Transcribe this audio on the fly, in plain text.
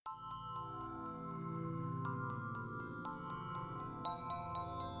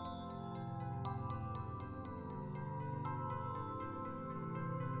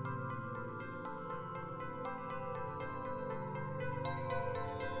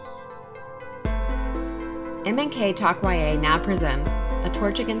M&K Talk YA now presents A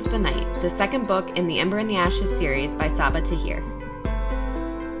Torch Against the Night, the second book in the Ember and the Ashes series by Saba Tahir.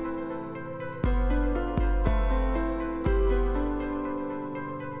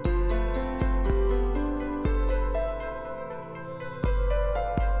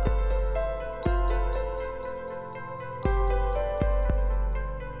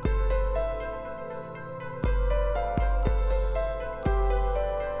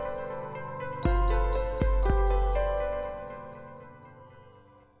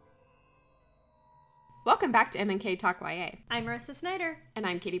 Welcome back to M&K Talk YA. I'm Marissa Snyder. And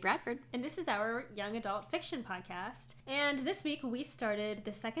I'm Katie Bradford. And this is our young adult fiction podcast. And this week we started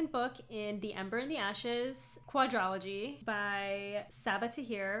the second book in the Ember and the Ashes quadrilogy by Saba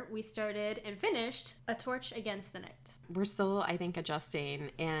Tahir. We started and finished A Torch Against the Night. We're still, I think,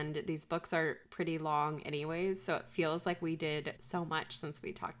 adjusting, and these books are pretty long anyways, so it feels like we did so much since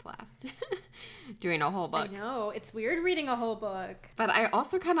we talked last. Doing a whole book. I know. It's weird reading a whole book. But I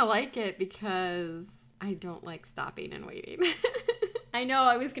also kind of like it because I don't like stopping and waiting. I know,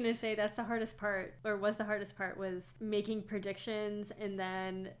 I was going to say that's the hardest part, or was the hardest part, was making predictions and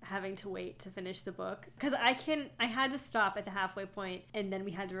then having to wait to finish the book. Because I had to stop at the halfway point and then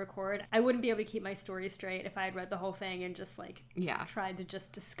we had to record. I wouldn't be able to keep my story straight if I had read the whole thing and just tried to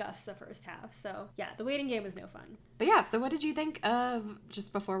just discuss the first half. So yeah, the waiting game was no fun. But yeah, so what did you think of,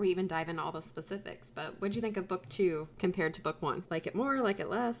 just before we even dive into all the specifics, but what did you think of book 2 compared to book 1? Like it more, like it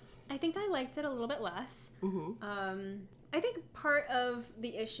less? I think I liked it a little bit less. Mm-hmm. I think part of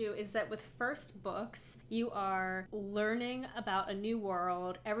the issue is that with first books, you are learning about a new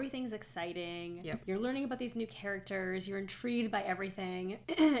world. Everything's exciting. Yep. You're learning about these new characters. You're intrigued by everything.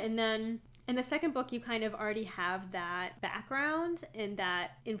 And then in the second book, you kind of already have that background and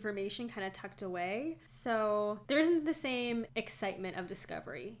that information kind of tucked away. So there isn't the same excitement of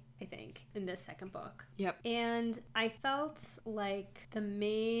discovery, I think, in this second book. Yep. And I felt like the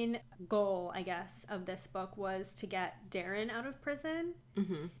main goal, I guess, of this book was to get Darren out of prison.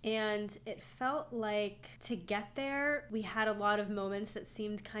 Mm-hmm. And it felt like to get there, we had a lot of moments that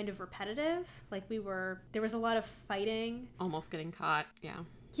seemed kind of repetitive. Like there was a lot of fighting. Almost getting caught, yeah.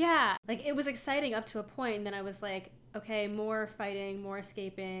 Yeah, like it was exciting up to a point, and then I was like, okay, more fighting, more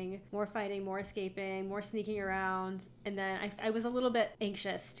escaping, more fighting, more escaping, more sneaking around. And then I was a little bit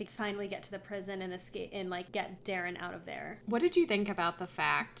anxious to finally get to the prison and escape and like get Darren out of there. What did you think about the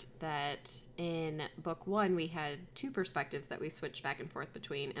fact that in book 1 we had 2 perspectives that we switched back and forth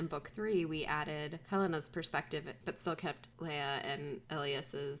between? In book 3 we added Helena's perspective but still kept Leia and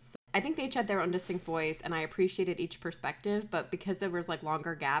Elias's. I think they each had their own distinct voice, and I appreciated each perspective, but because there was like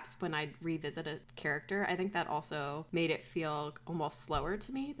longer gaps when I'd revisit a character, I think that also made it feel almost slower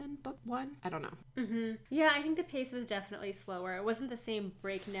to me than book 1. I don't know. Mm-hmm. Yeah, I think the pace was definitely slower. It wasn't the same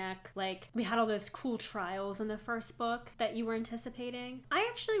breakneck, like we had all those cool trials in the first book that you were anticipating. I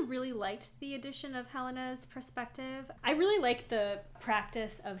actually really liked the addition of Helena's perspective. I really like the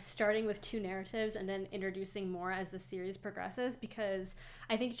practice of starting with 2 narratives and then introducing more as the series progresses, because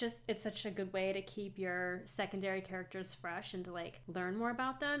I think it's such a good way to keep your secondary characters fresh and to like learn more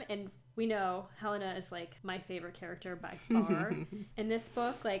about them. And we know Helena is like my favorite character by far in this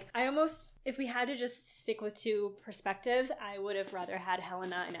book. Like if we had to just stick with 2 perspectives, I would have rather had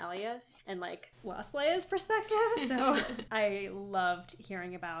Helena and Elias and like lost Leia's perspective. So I loved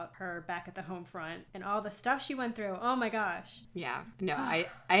hearing about her back at the home front and all the stuff she went through. Oh my gosh. Yeah, no, I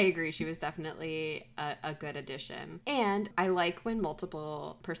agree. She was definitely a good addition. And I like when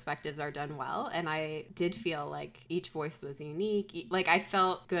multiple perspectives are done well. And I did feel like each voice was unique. Like I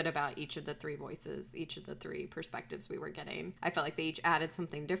felt good about each of the 3 voices, each of the 3 perspectives we were getting. I felt like they each added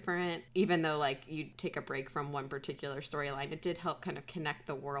something different. Even though like you take a break from one particular storyline, it did help kind of connect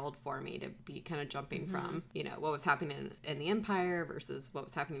the world for me to be kind of jumping from, what was happening in the Empire versus what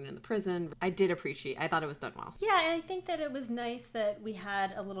was happening in the prison. I thought it was done well. Yeah, and I think that it was nice that we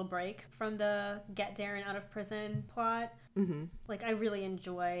had a little break from the get Darren out of prison plot. Mm-hmm. Like, I really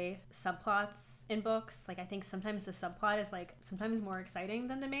enjoy subplots in books. Like, I think sometimes the subplot is, like, sometimes more exciting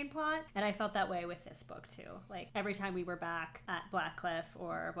than the main plot. And I felt that way with this book, too. Like, every time we were back at Blackcliff,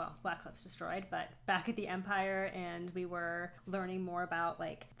 Blackcliff's destroyed, but back at the Empire, and we were learning more about,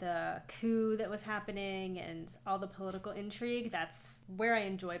 like, the coup that was happening and all the political intrigue, that's where I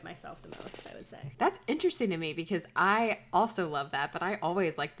enjoyed myself the most, I would say. That's interesting to me because I also love that, but I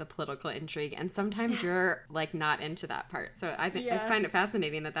always like the political intrigue, and sometimes you're like not into that part. So I find it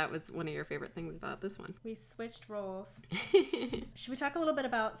fascinating that was one of your favorite things about this one. We switched roles. Should we talk a little bit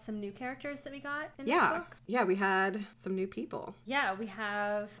about some new characters that we got in this book? Yeah, we had some new people. Yeah,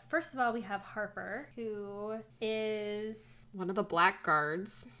 first of all, we have Harper, who is one of the black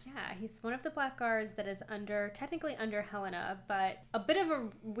guards. Yeah, he's one of the black guards that is technically under Helena, but a bit of a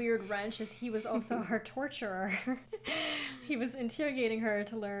weird wrench is he was also her torturer. He was interrogating her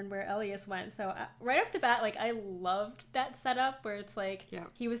to learn where Elias went. So right off the bat, like, I loved that setup where it's like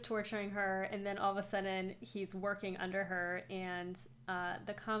he was torturing her and then all of a sudden he's working under her, and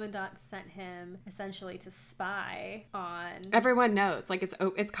the commandant sent him essentially to spy on... Everyone knows. Like,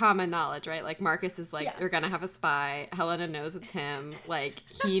 it's common knowledge, right? Like, Marcus is like, you're gonna have a spy. Helena knows it's him. Like,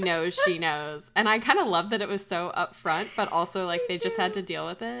 he knows, she knows. And I kind of love that it was so upfront, but also, like, they just had to deal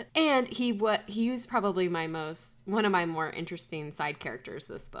with it. And he was probably one of my more interesting side characters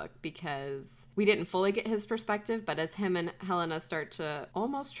this book, because we didn't fully get his perspective, but as him and Helena start to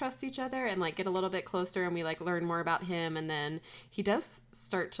almost trust each other and like get a little bit closer, and we like learn more about him, and then he does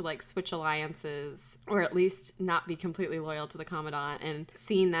start to like switch alliances, or at least not be completely loyal to the Commandant, and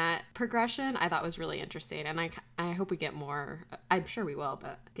seeing that progression I thought was really interesting, and I hope we get more. I'm sure we will,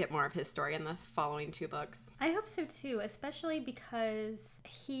 but get more of his story in the following 2 books. I hope so too, especially because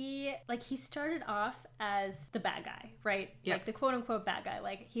he started off as the bad guy, right? Yep. Like the quote-unquote bad guy.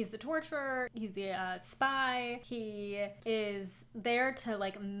 Like, he's the torturer, he's the spy, he is there to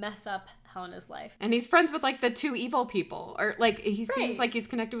like mess up Helena's life. And he's friends with like the 2 evil people, or like he seems like he's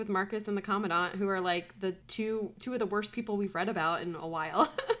connected with Marcus and the Commandant, who are like the two of the worst people we've read about in a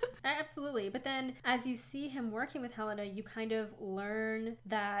while. Absolutely. But then as you see him working with Helena, you kind of learn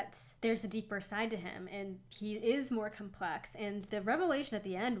that there's a deeper side to him, and he is more complex. And the revelation at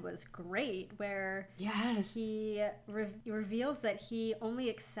the end was great, where he reveals that he only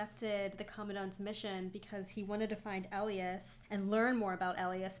accepted the Commandant's mission because he wanted to find Elias and learn more about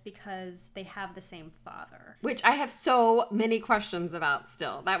Elias because they have the same father. Which I have so many questions about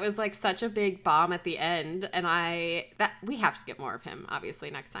still. That was like such a big bomb at the end, and we have to get more of him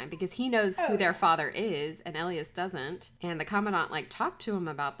obviously next time, because he knows who their father is and Elias doesn't, and the Commandant like talked to him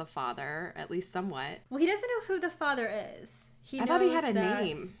about the father at least somewhat. Well, he doesn't know who the father is. I thought he had a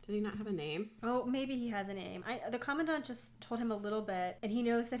name. Did he not have a name? Oh, maybe he has a name. The Commandant just told him a little bit, and he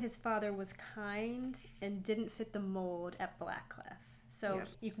knows that his father was kind and didn't fit the mold at Blackcliff. So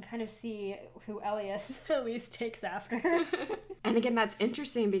you can kind of see who Elias at least takes after. And again, that's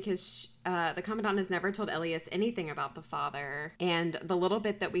interesting because the Commandant has never told Elias anything about the father. And the little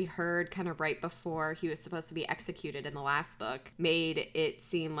bit that we heard kind of right before he was supposed to be executed in the last book made it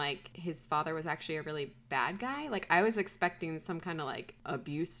seem like his father was actually a really bad guy. Like, I was expecting some kind of like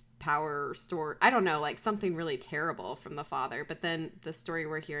abuse power story. I don't know, like something really terrible from the father. But then the story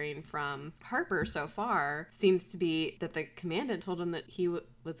we're hearing from Harper so far seems to be that the commandant told him that he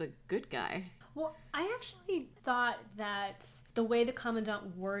was a good guy. Well, I actually thought that the way the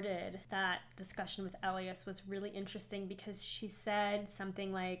Commandant worded that discussion with Elias was really interesting, because she said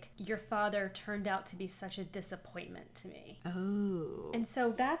something like, your father turned out to be such a disappointment to me. Oh. And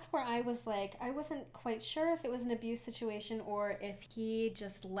so that's where I was like, I wasn't quite sure if it was an abuse situation or if he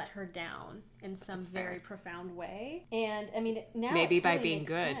just let her down in some very profound way. And I mean, now maybe it totally by being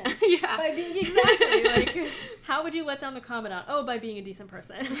good. Yeah. By being, exactly. Like, how would you let down the Commandant? Oh, by being a decent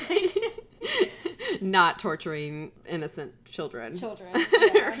person. Not torturing innocent children.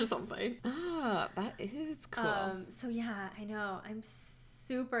 Yeah. Or something. Oh, that is cool. So yeah, I know. I'm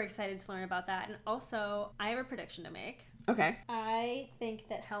super excited to learn about that. And also, I have a prediction to make. Okay. I think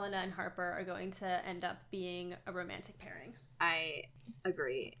that Helena and Harper are going to end up being a romantic pairing. I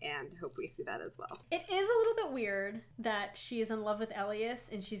agree and hope we see that as well. It is a little bit weird that she is in love with Elias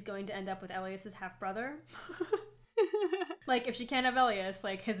and she's going to end up with Elias's half-brother. Like, if she can't have Elias,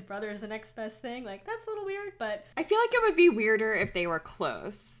 like, his brother is the next best thing. Like, that's a little weird, but... I feel like it would be weirder if they were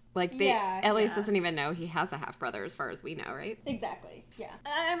close. Like, Elias doesn't even know he has a half-brother as far as we know, right? Exactly, yeah.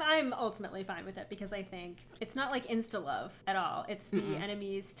 I'm ultimately fine with it because I think it's not like insta-love at all. It's the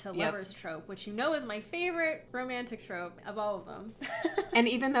enemies to lovers trope, which you know is my favorite romantic trope of all of them. And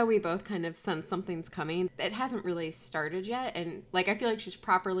even though we both kind of sense something's coming, it hasn't really started yet. And, like, I feel like she's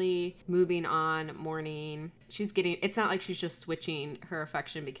properly moving on, mourning. It's not like she's just switching her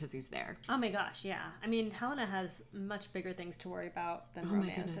affection because he's there. Oh my gosh, yeah. I mean, Helena has much bigger things to worry about than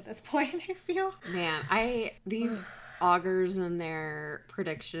romance at this point, I feel. Man, these augurs and their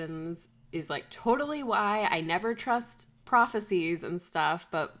predictions is like totally why I never trust prophecies and stuff,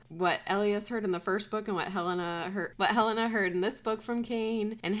 but what Elias heard in the first book and what Helena heard in this book from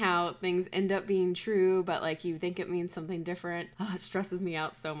Cain, and how things end up being true, but like you think it means something different. Oh, it stresses me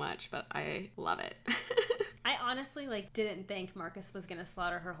out so much, but I love it. I honestly didn't think Marcus was gonna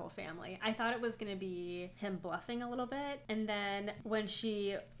slaughter her whole family. I thought it was gonna be him bluffing a little bit, and then when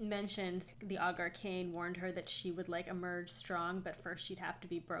she mentioned the Augur Arcane warned her that she would emerge strong, but first she'd have to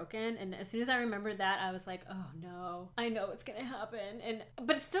be broken. And as soon as I remembered that, I was like, oh no, I know what's gonna happen.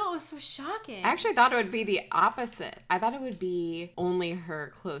 But still, it was so shocking. I actually thought it would be the opposite. I thought it would be only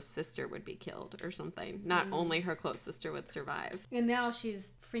her close sister would be killed or something. Not only her close sister would survive. And now she's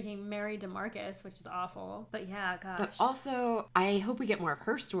freaking married to Marcus, which is awful. But yeah, gosh. But also, I hope we get more of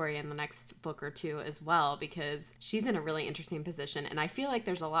her story in the next book or two as well, because she's in a really interesting position, and I feel like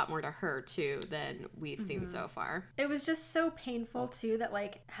there's a lot more to her too than we've seen so far. It was just so painful too that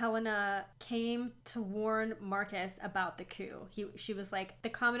Helena came to warn Marcus about the coup. She was like, the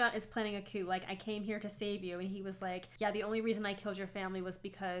Commandant is planning a coup. I came here to save you. And he was like, yeah, the only reason I killed your family was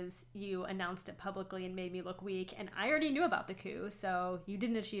because you announced it publicly and made me look weak. And I already knew about the coup, so you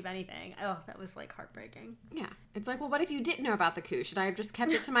didn't achieve anything. Oh, that was heartbreaking. Yeah. It's well, what if you didn't know about the coup? Should I have just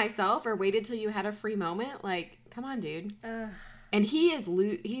kept it to myself or waited till you had a free moment? Come on, dude. And he's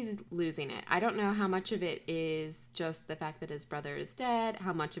losing it. I don't know how much of it is just the fact that his brother is dead,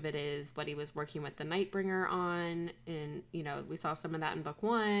 how much of it is what he was working with the Nightbringer on, and, we saw some of that in book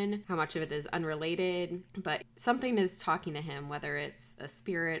 1, how much of it is unrelated, but something is talking to him, whether it's a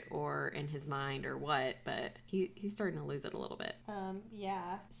spirit or in his mind or what, but he's starting to lose it a little bit.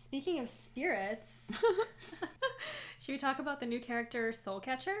 Yeah. Speaking of spirits, should we talk about the new character,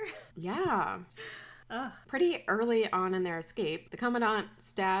 Soulcatcher? Yeah. Ugh. Pretty early on in their escape, the Commandant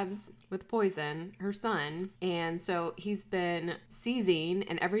stabs with poison her son, and so he's been seizing,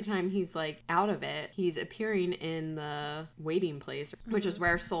 and every time he's out of it, he's appearing in the waiting place, which is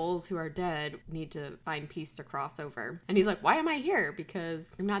where souls who are dead need to find peace to cross over. And he's like, why am I here? Because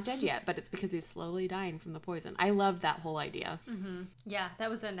I'm not dead yet, but it's because he's slowly dying from the poison. I love that whole idea. Mm-hmm. Yeah, that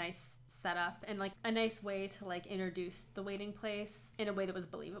was a nice setup and like a nice way to like introduce the waiting place in a way that was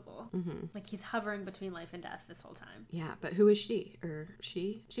believable. Mm-hmm. Like he's hovering between life and death this whole time. Yeah, but who is she? Or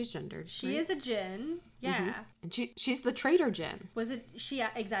she's gendered. She right? is a Jinn. Yeah. Mm-hmm. And she's the traitor Jinn. Was it she? Yeah,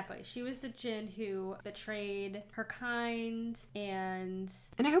 exactly. She was the Jinn who betrayed her kind and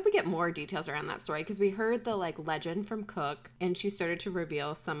I hope we get more details around that story because we heard the like legend from Cook and she started to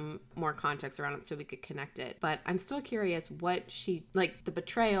reveal some more context around it so we could connect it. But I'm still curious what she, like the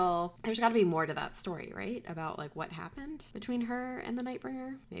betrayal, there's got to be more to that story, right? About like what happened between her and the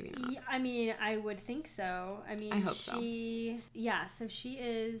Nightbringer? Maybe not. Yeah, I mean, I would think so. I mean, I hope so. Yeah, so she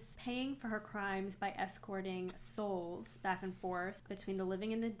is paying for her crimes by escorting souls back and forth between the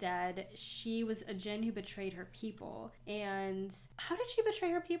living and the dead. She was a Jinn who betrayed her people. And how did she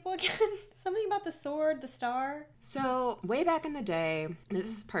betray her people again? Something about the sword, the star? So, way back in the day, this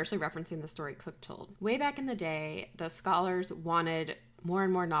is partially referencing the story Cook told. Way back in the day, the scholars wanted more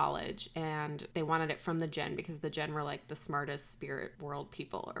and more knowledge, and they wanted it from the Jinn because the Jinn were like the smartest spirit world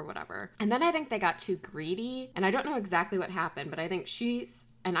people or whatever. And then I think they got too greedy, and I don't know exactly what happened, but I think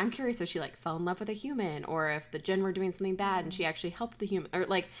and I'm curious if she like fell in love with a human or if the Jinn were doing something bad and she actually helped the human, or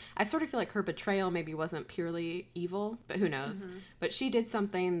like I sort of feel like her betrayal maybe wasn't purely evil, but who knows. Mm-hmm. But she did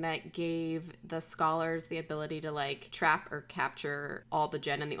something that gave the scholars the ability to like trap or capture all the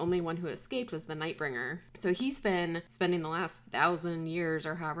Jinn, and the only one who escaped was the Nightbringer. So he's been spending the last 1,000 years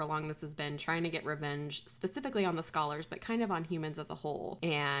or however long this has been trying to get revenge specifically on the scholars, but kind of on humans as a whole.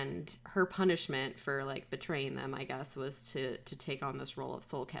 And her punishment for like betraying them, I guess, was to take on this role of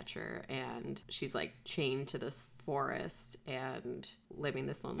soul catcher, and she's like chained to this forest and living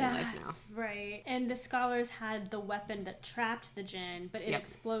this lonely life now. Right. And the scholars had the weapon that trapped the Jinn, but it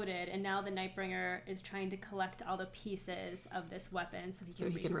exploded, and now the Nightbringer is trying to collect all the pieces of this weapon so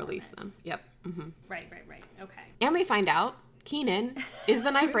he can release them. Yep. Mm-hmm. Right. Okay. And we find out Keenan is the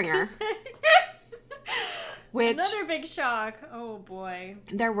Nightbringer. Which, another big shock. Oh boy.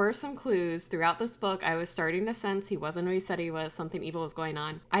 There were some clues throughout this book. I was starting to sense he wasn't who he said he was. Something evil was going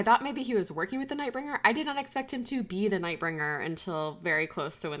on. I thought maybe he was working with the Nightbringer. I did not expect him to be the Nightbringer until very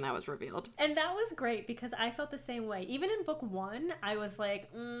close to when that was revealed. And that was great because I felt the same way. Even in book 1, I was like,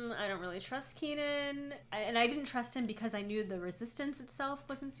 I don't really trust Keenan. And I didn't trust him because I knew the resistance itself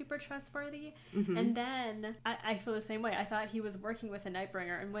wasn't super trustworthy. Mm-hmm. And then I feel the same way. I thought he was working with the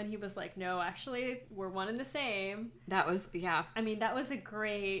Nightbringer. And when he was like, no, actually, we're one and the same. That was, yeah. I mean, that was a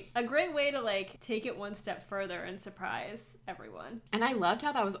great way to like take it one step further and surprise everyone. And I loved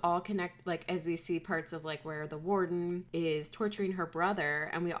how that was all connected, like as we see parts of like where the warden is torturing her brother,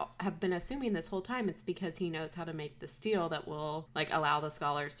 and we all have been assuming this whole time it's because he knows how to make the steel that will like allow the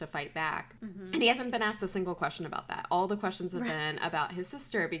scholars to fight back. Mm-hmm. And he hasn't been asked a single question about that. All the questions have been about his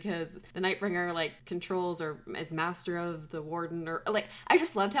sister because the Nightbringer like controls or is master of the warden, or like I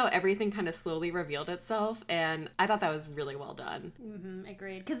just loved how everything kind of slowly revealed itself. and I thought that was really well done.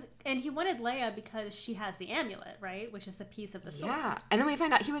 Agreed. And he wanted Leia because she has the amulet, right? Which is the piece of the sword. Yeah. And then we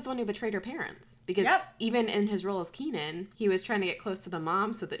find out he was the one who betrayed her parents. Because even in his role as Keenan, he was trying to get close to the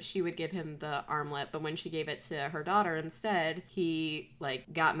mom so that she would give him the armlet. But when she gave it to her daughter instead, he,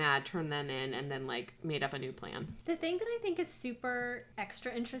 like, got mad, turned them in, and then, like, made up a new plan. The thing that I think is super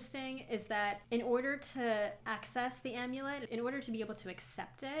extra interesting is that in order to access the amulet, in order to be able to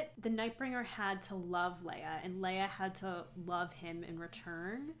accept it, the Nightbringer had to love Leia, and Leia had to love him in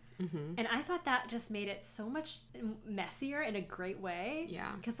return. And I thought that just made it so much messier in a great way.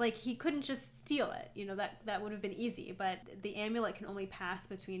 Yeah. Because, like, he couldn't just steal it. You know, that would have been easy. But the amulet can only pass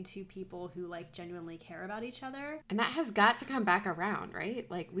between two people who, like, genuinely care about each other. And that has got to come back around, right?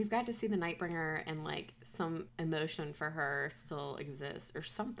 Like, we've got to see the Nightbringer and, like, some emotion for her still exists or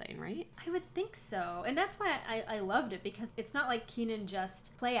something, right? I would think so. And that's why I loved it, because it's not like Keenan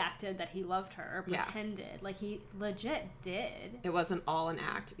just play acted that he loved her or pretended. Yeah. Like, he legit did. It wasn't all an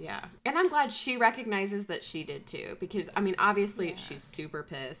act. Yeah. And I'm glad she recognizes that she did too, because I mean, obviously she's super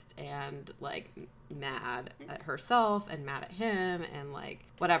pissed and like mad at herself and mad at him and like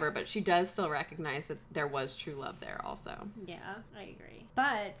whatever, but she does still recognize that there was true love there also. Yeah, I agree.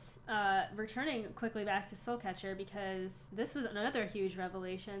 But returning quickly back to Soulcatcher, because this was another huge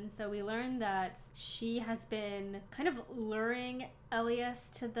revelation. So we learned that she has been kind of luring Elias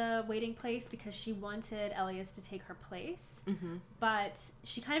to the waiting place because she wanted Elias to take her place. But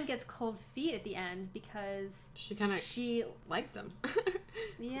she kind of gets cold feet at the end because she likes him.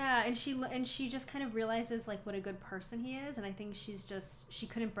 Yeah, and she just kind of realizes like what a good person he is, and I think she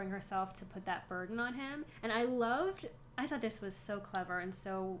couldn't bring herself to put that burden on him. And I thought this was so clever and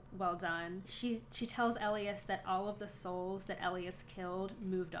so well done. She tells Elias that all of the souls that Elias killed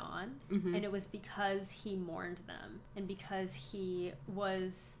moved on, and it was because he mourned them and because he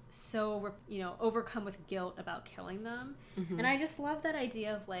was so, overcome with guilt about killing them. And I just love that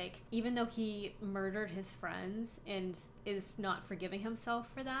idea of like, even though he murdered his friends and is not forgiving himself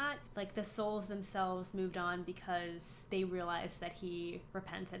for that, like the souls themselves moved on because they realized that he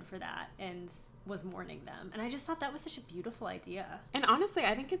repented for that and was mourning them. And I just thought that was such a beautiful idea. And honestly,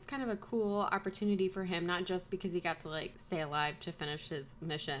 I think it's kind of a cool opportunity for him, not just because he got to like stay alive to finish his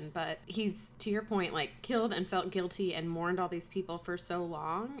mission, but he's, to your point, like killed and felt guilty and mourned all these people for so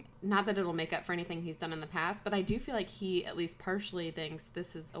long. Not that it'll make up for anything he's done in the past, but I do feel like he at least partially thinks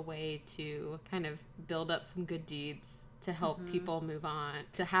this is a way to kind of build up some good deeds to help people move on,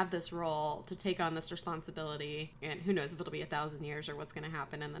 to have this role, to take on this responsibility. And who knows if it'll be 1,000 years or what's going to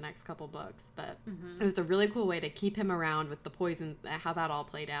happen in the next couple books. But it was a really cool way to keep him around with the poison, how that all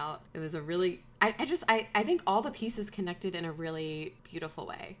played out. It was a really... I think all the pieces connected in a really beautiful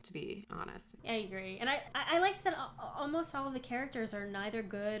way, to be honest. I agree. And I liked that almost all of the characters are neither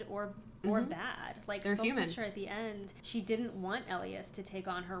good or bad. Like, they're human. Soulcatcher at the end, she didn't want Elias to take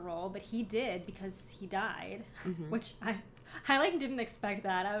on her role, but he did because he died, which I like didn't expect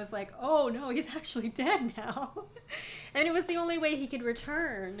that. I was like, oh no, he's actually dead now. And it was the only way he could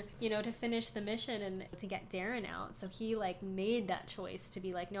return, to finish the mission and to get Darren out. So he like made that choice to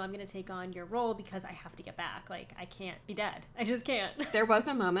be like, no, I'm going to take on your role because I have to get back. Like, I can't be dead. I just can't. There was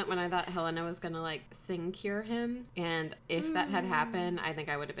a moment when I thought Helena was going to like sing cure him. And if that had happened, I think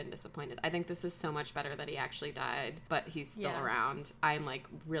I would have been disappointed. I think this is so much better that he actually died, but he's still around. I'm like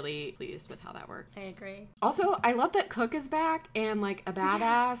really pleased with how that worked. I agree. Also, I love that Cook is back and like a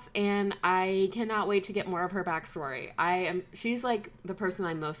badass, and I cannot wait to get more of her backstory. She's like the person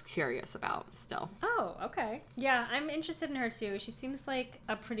I'm most curious about still. Oh, okay. Yeah, I'm interested in her too. She seems like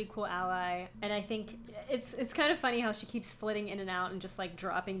a pretty cool ally, and I think it's kind of funny how she keeps flitting in and out and just like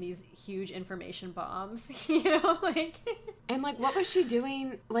dropping these huge information bombs, like. And like, what was she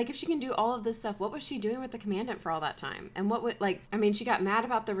doing? Like, if she can do all of this stuff, what was she doing with the commandant for all that time? And what would she got mad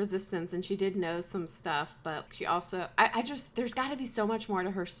about the resistance and she did know some stuff, but she also, there's got to be so much more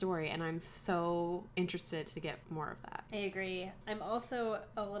to her story, and I'm so interested to get more of that. I agree. I'm also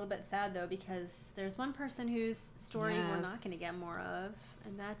a little bit sad though, because there's one person whose story we're not going to get more of,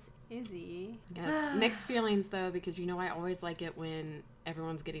 and that's Izzy. Yes. Mixed feelings though, because I always like it when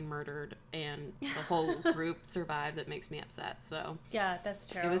everyone's getting murdered and the whole group survives. It makes me upset. So yeah, that's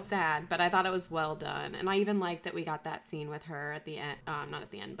true. It was sad, but I thought it was well done, and I even liked that we got that scene with her at the end. Not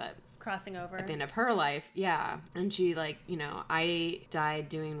at the end, but crossing over at the end of her life. Yeah. And she I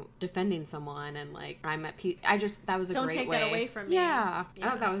died defending someone, and like I'm at peace. That was a Don't great take way. that away from me. Yeah. I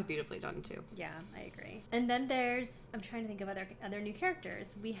thought that was beautifully done too. Yeah, I agree. And then I'm trying to think of other new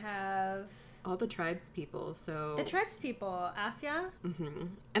characters. We have all the tribes people. So the tribes people, Afia. Mm-hmm.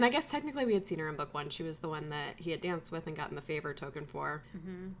 And I guess technically we had seen her in book 1. She was the one that he had danced with and gotten the favor token for.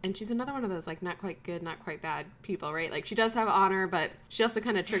 Mm-hmm. And she's another one of those, like, not quite good, not quite bad people, right? Like, she does have honor, but she also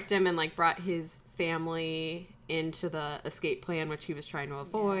kind of tricked him and, like, brought his family into the escape plan, which he was trying to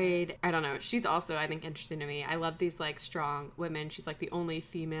avoid. Yeah. I don't know. She's also, I think, interesting to me. I love these, like, strong women. She's, like, the only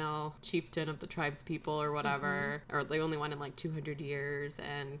female chieftain of the tribes people or whatever, or the only one in, like, 200 years,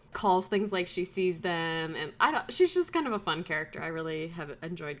 and calls things like she sees them. And she's just kind of a fun character. I really have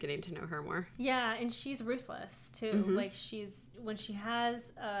enjoyed getting to know her more. Yeah, and she's ruthless, too. Mm-hmm. Like, when she has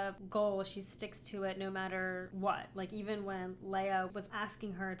a goal, she sticks to it no matter what. Like, even when Leia was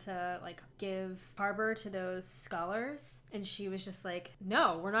asking her to, like, give harbor to those scholars, and she was just like,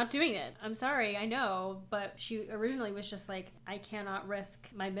 no, we're not doing it. I'm sorry, I know. But she originally was just like, I cannot risk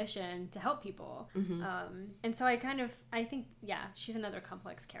my mission to help people. Mm-hmm. And so I think, yeah, she's another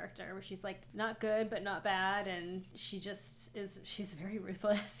complex character where she's, like, not good, but not bad. And she's very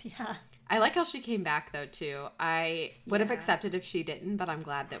ruthless. Yeah. I like how she came back, though, too. I would have accepted if she didn't, but I'm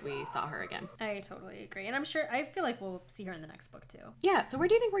glad that we saw her again. I totally agree. And I feel like we'll see her in the next book, too. Yeah, so where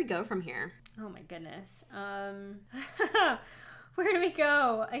do you think we go from here? Oh, my goodness. Where do we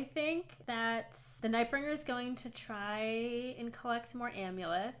go? I think that the Nightbringer is going to try and collect more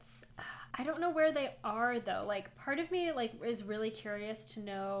amulets. I don't know where they are, though. Like, part of me, like, is really curious to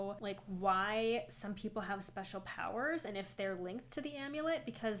know, like, why some people have special powers and if they're linked to the amulet,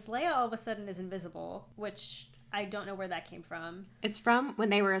 because Leia all of a sudden is invisible, which I don't know where that came from. It's from when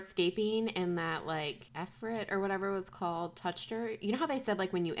they were escaping and that, like, Efrit or whatever it was called touched her. You know how they said,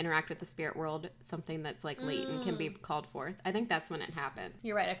 like, when you interact with the spirit world, something that's, like, latent can be called forth? I think that's when it happened.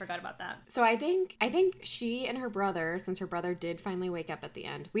 You're right. I forgot about that. So I think she and her brother, since her brother did finally wake up at the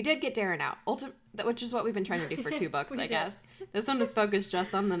end, we did get Darren out, which is what we've been trying to do for 2 books, I guess. This one was focused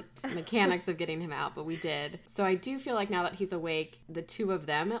just on the mechanics of getting him out, but we did. So I do feel like now that he's awake, the 2 of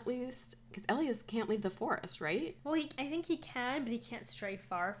them at least, because Elias can't leave the forest, right? Well, I think he can, but he can't stray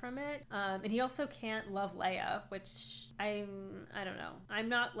far from it. And he also can't love Leia, which I don't know. I'm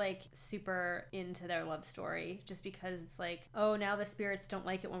not, like, super into their love story just because it's like, oh, now the spirits don't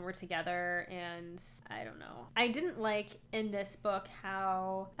like it when we're together, and I don't know. I didn't like in this book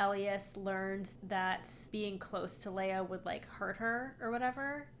how Elias learned that being close to Leia would, like, hurt her or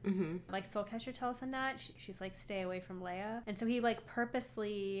whatever. Mm-hmm. Like, Soulcatcher tells him that. She's like, stay away from Leia. And so he, like,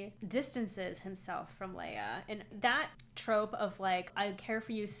 purposely distances himself from Leia. And that trope of, like, I care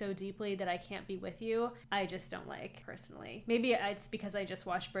for you so deeply that I can't be with you, I just don't like, personally. Maybe it's because I just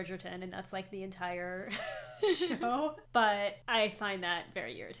watched Bridgerton and that's, like, the entire show. But I find that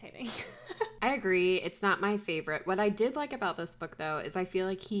very irritating. I agree. It's not my favorite. What I did like about this book, though, is I feel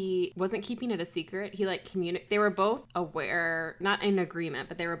like he wasn't keeping it a secret. He, like, they were both aware, not in agreement,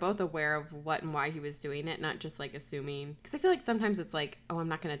 but they were both aware of what and why he was doing it, not just, like, assuming. Because I feel like sometimes it's like, oh, I'm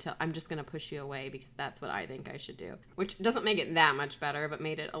not going to tell, I'm just going to push you away because that's what I think I should do. Which doesn't make it that much better, but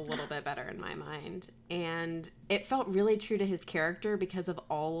made it a little bit better in my mind. And it felt really true to his character because of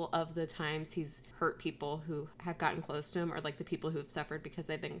all of the times he's hurt people who have gotten close to him, or, like, the people who have suffered because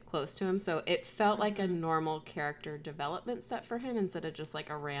they've been close to him. So it felt like a normal character development step for him instead of just,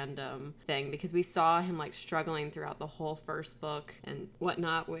 like, a random thing, because we saw him, like, struggling throughout the whole first book and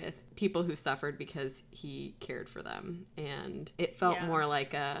whatnot with people who suffered because he cared for them. And it felt more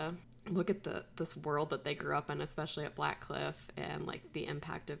like a look at this world that they grew up in, especially at Blackcliff, and, like, the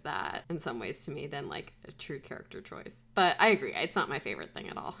impact of that in some ways to me than, like, a true character choice. But I agree, it's not my favorite thing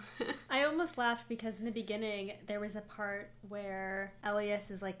at all. I almost laughed because in the beginning there was a part where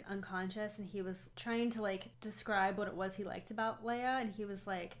Elias is, like, unconscious and he was trying to, like, describe what it was he liked about Leia, and he was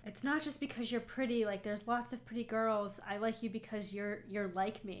like, it's not just because you're pretty, like, there's lots of pretty girls, I like you because you're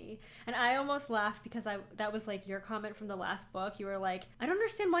like me. And I almost laughed because that was, like, your comment from the last book. You were like, I don't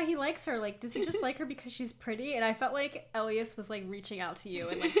understand why he likes her, like, does he just like her because she's pretty? And I felt like Elias was, like, reaching out to you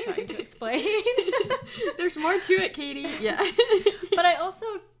and, like, trying to explain. There's more to it, Katie. Yeah. But I also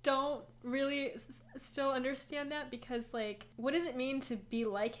don't really still understand that because, like, what does it mean to be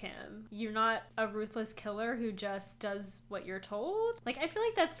like him? You're not a ruthless killer who just does what you're told? Like, I feel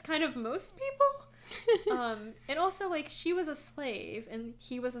like that's kind of most people. And also, like, she was a slave and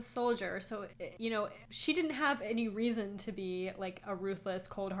he was a soldier, so, you know, she didn't have any reason to be, like, a ruthless,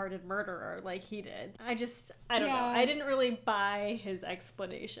 cold-hearted murderer like he did. I don't know. I didn't really buy his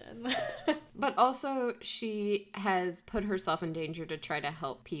explanation. But also, she has put herself in danger to try to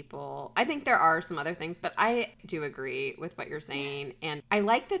help people. I think there are some other things, but I do agree with what you're saying. And I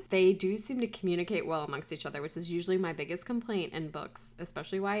like that they do seem to communicate well amongst each other, which is usually my biggest complaint in books,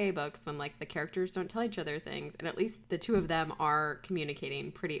 especially YA books, when, like, the characters don't don't tell each other things. And at least the two of them are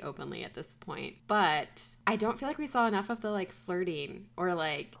communicating pretty openly at this point. But I don't feel like we saw enough of the like flirting or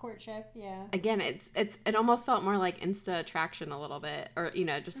like courtship. Yeah. Again, it almost felt more like insta attraction a little bit, or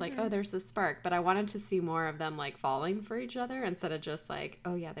just like, oh, there's this spark. But I wanted to see more of them like falling for each other instead of just like,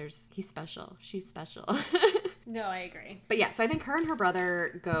 oh yeah, he's special, she's special. No, I agree. But yeah, so I think her and her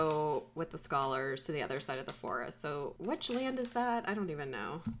brother go with the scholars to the other side of the forest. So which land is that? I don't even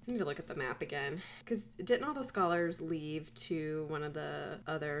know. I need to look at the map again. Because didn't all the scholars leave to one of the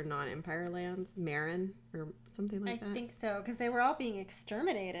other non-Empire lands? Marin or something like that? I think so, because they were all being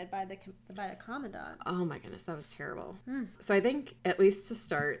exterminated by the Commandant. Oh my goodness, that was terrible. So I think, at least to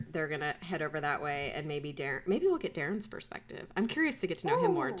start, they're going to head over that way, and maybe we'll get Darren's perspective. I'm curious to get to know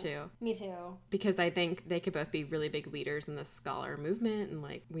him more, too. Me too. Because I think they could both be really big leaders in the scholar movement, and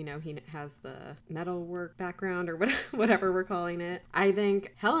like, we know he has the metalwork background, or whatever we're calling it. I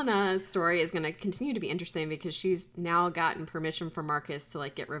think Helena's story is going to continue to be interesting, because she's now gotten permission from Marcus to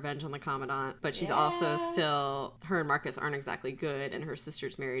like get revenge on the Commandant, but she's also still, her and Marcus aren't exactly good, and her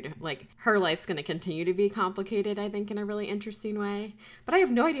sister's married. Like, her life's going to continue to be complicated, I think, in a really interesting way. But I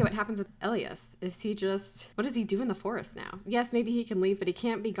have no idea what happens with Elias. What does he do in the forest now? Yes, maybe he can leave, but he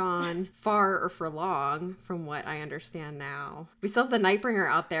can't be gone far or for long, from what I understand now. We still have the Nightbringer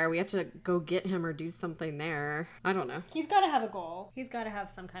out there. We have to go get him or do something there. I don't know. He's got to have a goal. He's got to have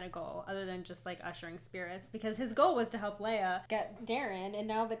some kind of goal other than just like ushering spirits, because his goal was to help Leia get Darren, and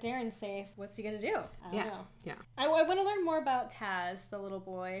now that Darren's safe, what's he gonna do? I don't know. Yeah. I want to learn more about Taz, the little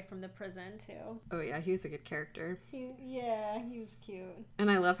boy from the prison too. Oh yeah, he was a good character. He was cute.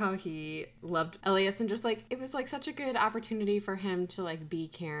 And I love how he loved Elias, and just like, it was like such a good opportunity for him to like be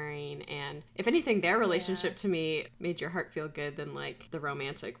caring, and if anything, their relationship to me made your heart feel good than like the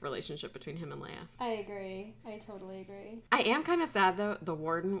romantic relationship between him and Leia. I agree. I totally agree. I am kind of sad though, the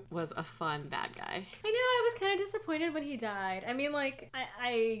warden was a fun bad guy. I know, I was kind of disappointed when he died. I mean, like,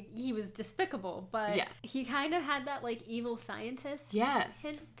 he was despicable, but he kind of had that like evil scientist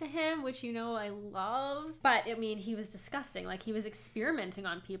hint to him, which I love. But I mean, he was disgusting. Like, he was experimenting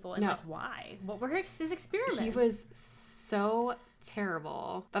on people, and like, why? What were his experiments? He was so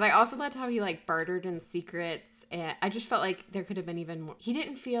terrible. But I also loved how he like bartered in secrets. And I just felt like there could have been even more.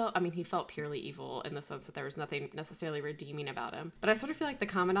 He felt purely evil in the sense that there was nothing necessarily redeeming about him. But I sort of feel like the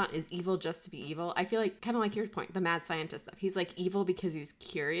Commandant is evil just to be evil. I feel like, kind of like your point, the mad scientist stuff. He's like evil because he's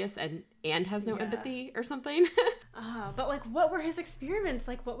curious and has no empathy or something. But like, what were his experiments?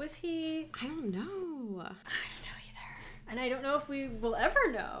 Like, what was he? I don't know. I don't know either. And I don't know if we will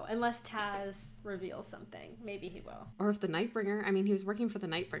ever know unless Taz reveals something. Maybe he will. Or if the Nightbringer, he was working for the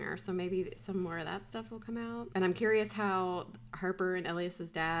Nightbringer, so maybe some more of that stuff will come out. And I'm curious how Harper and Elias's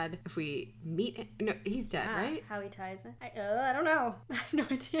dad, if we meet him, no, he's dead, right? How he ties it. I don't know. I have no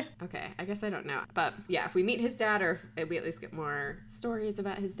idea. Okay, I guess I don't know. But yeah, if we meet his dad, or if we at least get more stories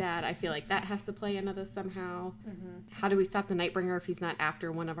about his dad, I feel like that has to play into this somehow. How do we stop the Nightbringer if he's not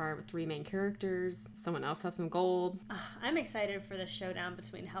after one of our three main characters? Someone else have some gold? I'm excited for the showdown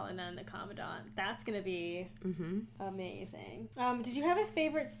between Helena and the Commandant. That's gonna be amazing. Did you have a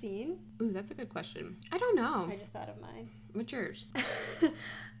favorite scene? Ooh, that's a good question. I don't know. I just thought of mine. What's yours?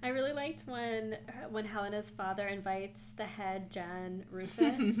 I really liked when Helena's father invites the head, Jen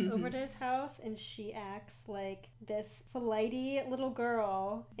Rufus, over to his house, and she acts like this flighty little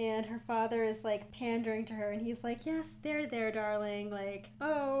girl, and her father is like pandering to her, and he's like, yes, there, darling, like,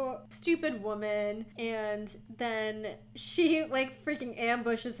 oh, stupid woman. And then she like freaking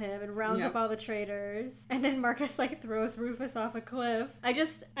ambushes him and rounds up all the traitors, and then Marcus like throws Rufus off a cliff.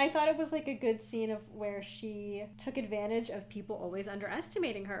 I thought it was like a good scene of where she took advantage of people always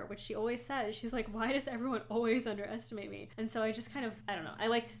underestimating her, which she always says. She's like, why does everyone always underestimate me? And so I just kind of, I don't know, I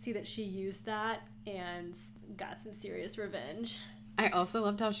like to see that she used that and got some serious revenge. I also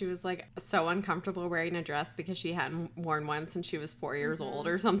loved how she was like so uncomfortable wearing a dress because she hadn't worn one since she was 4 years old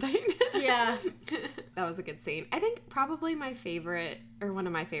or something. Yeah. That was a good scene. I think probably my favorite, or one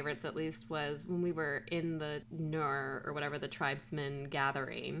of my favorites at least, was when we were in the Nur, or whatever, the tribesmen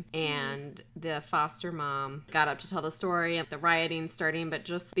gathering, and the foster mom got up to tell the story and the rioting starting, but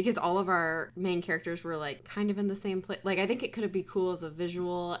just because all of our main characters were like kind of in the same place, like I think it could be cool as a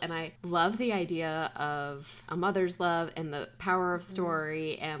visual, and I love the idea of a mother's love and the power of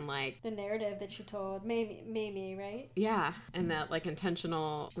story, and like the narrative that she told Mamie, right? Yeah, and that like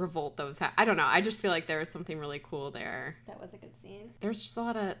intentional revolt that was I don't know, I just feel like there was something really cool there. That was a good scene. There's just a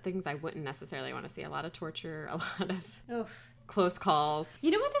lot of things I wouldn't necessarily want to see. A lot of torture, a lot of close calls. You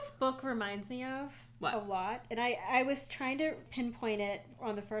know what this book reminds me of? What? A lot. And I was trying to pinpoint it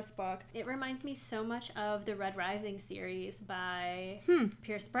on the first book. It reminds me so much of the Red Rising series by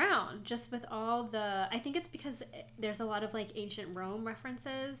Pierce Brown. Just with all the... I think it's because there's a lot of, like, ancient Rome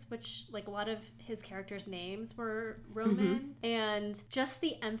references, which, like, a lot of his characters' names were Roman. And just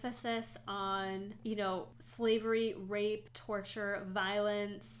the emphasis on, you know, slavery, rape, torture,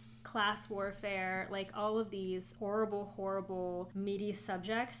 violence, class warfare, like all of these horrible, meaty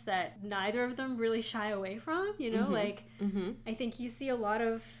subjects that neither of them really shy away from, you know, like I think you see a lot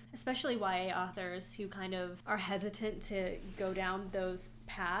of, especially YA authors who kind of are hesitant to go down those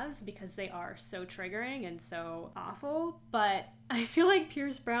paths because they are so triggering and so awful. But I feel like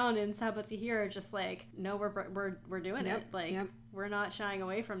Pierce Brown and Sabatier are just like, no, we're doing it. Like, we're not shying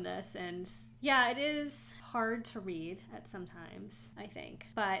away from this. And yeah, it is hard to read at sometimes, I think.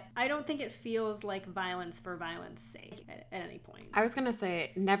 But I don't think it feels like violence for violence sake at any point. I was going to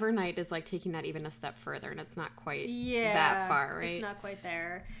say, Nevernight is like taking that even a step further, and it's not quite that far, right? It's not quite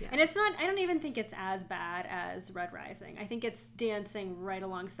there. Yeah. And it's not, I don't even think it's as bad as Red Rising. I think it's dancing right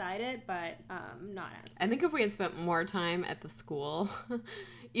alongside it, but not as bad. I think if we had spent more time at the school...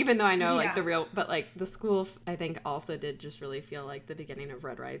 Even though I know, like, the real... But, like, the school, I think, also did just really feel like the beginning of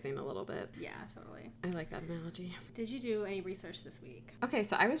Red Rising a little bit. Yeah, totally. I like that analogy. Did you do any research this week? Okay,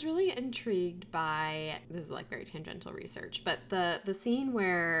 so I was really intrigued by... This is, like, very tangential research. But the scene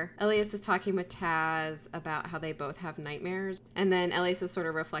where Elias is talking with Taz about how they both have nightmares. And then Elias is sort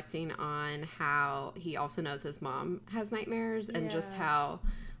of reflecting on how he also knows his mom has nightmares. And just how...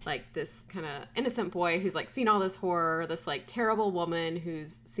 like this kind of innocent boy who's like seen all this horror, this like terrible woman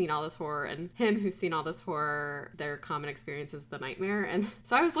who's seen all this horror, and him who's seen all this horror, their common experience is the nightmare. And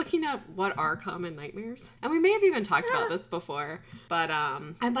so I was looking up what are common nightmares, and we may have even talked about this before, but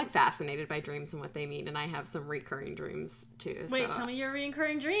I'm like fascinated by dreams and what they mean, and I have some recurring dreams too. Wait, tell me your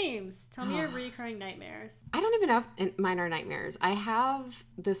recurring dreams. Tell me your recurring nightmares. I don't even know if mine are nightmares. I have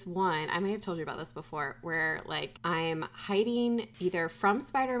this one, I may have told you about this before, where like I'm hiding either from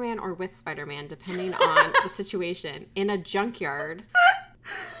Spider-Man or with Spider-Man, depending on the situation, in a junkyard.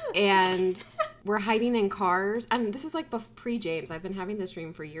 And we're hiding in cars. And this is like pre-James. I've been having this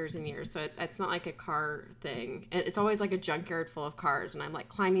dream for years and years. So it's not like a car thing. It's always like a junkyard full of cars. And I'm like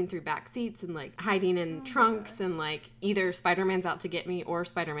climbing through back seats and like hiding in trunks. And like either Spider-Man's out to get me or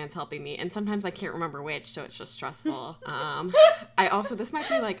Spider-Man's helping me. And sometimes I can't remember which. So it's just stressful. I also, this might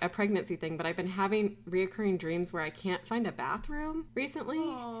be like a pregnancy thing, but I've been having reoccurring dreams where I can't find a bathroom recently.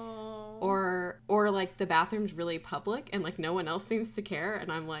 Or like the bathroom's really public and like no one else seems to care.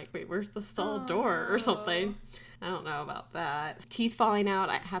 And I'm like, wait, where's the stall door or something? I don't know about that. Teeth falling out,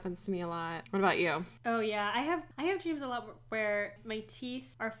 it happens to me a lot. What about you? Oh yeah, I have dreams a lot where my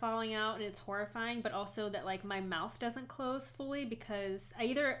teeth are falling out and it's horrifying, but also that like my mouth doesn't close fully because I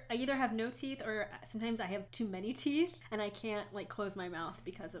either have no teeth or sometimes I have too many teeth and I can't like close my mouth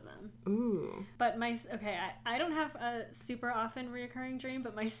because of them. Ooh. But I don't have a super often reoccurring dream,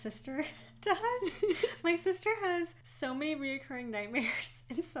 but my sister does. My sister has so many reoccurring nightmares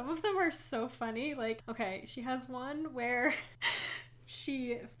and some of them are so funny. Like, okay, she has one where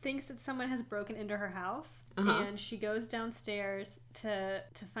she thinks that someone has broken into her house and she goes downstairs to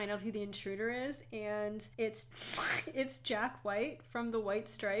find out who the intruder is, and it's Jack White from the White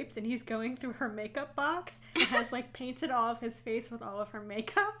Stripes, and he's going through her makeup box and has like painted all of his face with all of her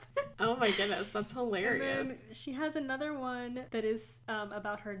makeup. Oh my goodness, that's hilarious. And then she has another one that is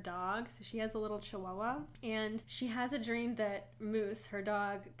about her dog. So she has a little chihuahua, and she has a dream that Moose, her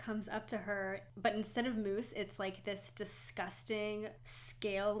dog, comes up to her, but instead of Moose, it's like this disgusting,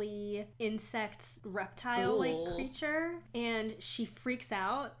 scaly insect reptile-like creature, and she freaks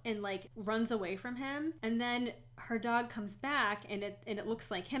out and like runs away from him, and then her dog comes back and it looks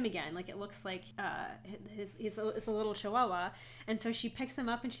like him again. Like it looks like it's a little chihuahua. And so she picks him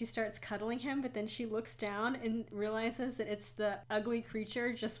up and she starts cuddling him, but then she looks down and realizes that it's the ugly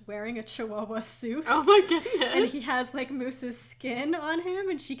creature just wearing a chihuahua suit. Oh my goodness. And he has like Moose's skin on him,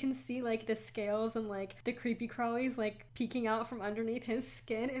 and she can see like the scales and like the creepy crawlies like peeking out from underneath his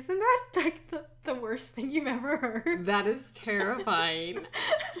skin. Isn't that like the worst thing you've ever heard? That is terrifying.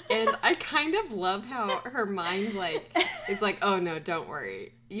 And I kind of love how her mind like is like, oh no, don't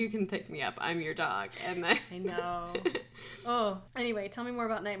worry, you can pick me up, I'm your dog. And then I know. Oh, anyway, tell me more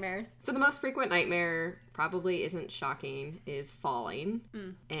about nightmares. So the most frequent nightmare, probably isn't shocking, is falling,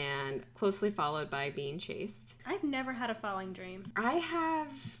 and closely followed by being chased. I've never had a falling dream. I have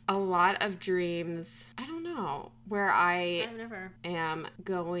a lot of dreams. I don't know know, where I I've never. am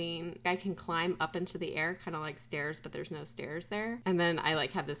going, I can climb up into the air, kind of like stairs, but there's no stairs there. And then I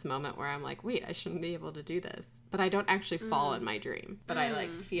like had this moment where I'm like, wait, I shouldn't be able to do this. But I don't actually fall in my dream. But I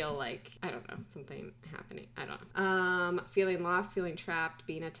like feel like, I don't know, something happening. I don't know. Feeling lost, feeling trapped,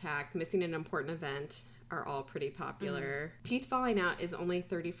 being attacked, missing an important event are all pretty popular. Teeth falling out is only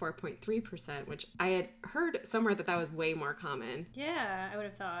 34.3%, which I had heard somewhere that was way more common. Yeah, I would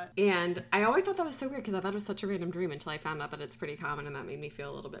have thought. And I always thought that was so weird because I thought it was such a random dream until I found out that it's pretty common, and that made me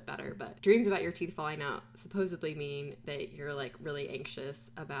feel a little bit better. But dreams about your teeth falling out supposedly mean that you're like really anxious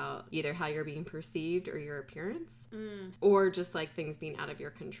about either how you're being perceived or your appearance, or just like things being out of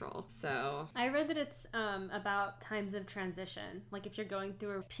your control. So I read that it's about times of transition. Like if you're going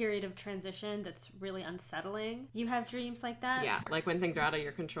through a period of transition that's really unsettling, you have dreams like that. Yeah, like when things are out of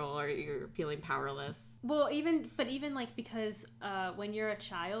your control or you're feeling powerless. Well, even like because when you're a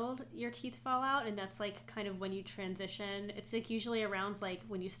child, your teeth fall out, and that's like kind of when you transition. It's like usually around like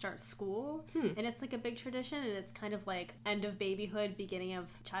when you start school, and it's like a big tradition, and it's kind of like end of babyhood, beginning of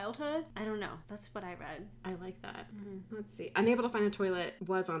childhood. I don't know. That's what I read. I like that. Let's see. Unable to find a toilet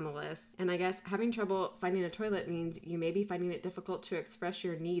was on the list, and I guess having trouble finding a toilet means you may be finding it difficult to express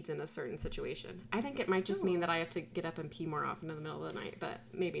your needs in a certain situation. I think it might just mean that I have to get up and pee more often in the middle of the night, but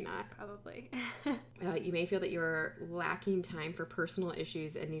maybe not. Probably. You may feel that you're lacking time for personal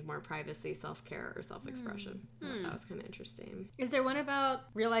issues and need more privacy, self-care, or self-expression. That was kind of interesting. Is there one about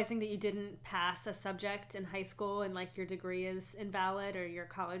realizing that you didn't pass a subject in high school and like your degree is invalid or your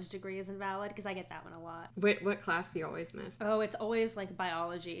college degree is invalid? Because I get that one a lot. What class do you always miss? Oh, it's always like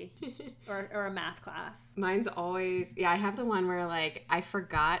biology or a math class. Mine's always, I have the one where like I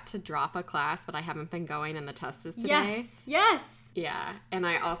forgot to drop a class, but I haven't been going and the test is today. Yes. Yeah, and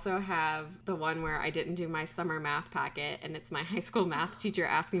I also have the one where I didn't do my summer math packet, and it's my high school math teacher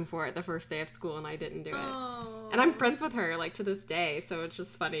asking for it the first day of school, and I didn't do it. Oh. And I'm friends with her, like, to this day, so it's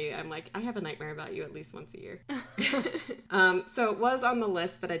just funny. I'm like, I have a nightmare about you at least once a year. So it was on the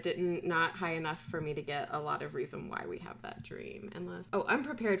list, but it didn't, not high enough for me to get a lot of reason why we have that dream.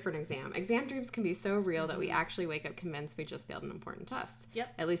 Unprepared for an exam. Exam dreams can be so real that we actually wake up convinced we just failed an important test.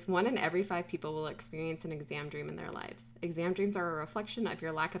 Yep. At least 1 in every 5 people will experience an exam dream in their lives. Exam dreams are a reflection of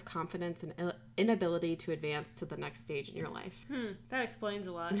your lack of confidence and inability to advance to the next stage in your life. That explains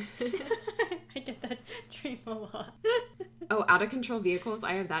a lot. I get that dream a lot. Out of control vehicles,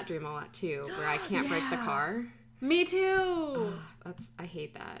 I have that dream a lot too, where I can't break the car. Me too. I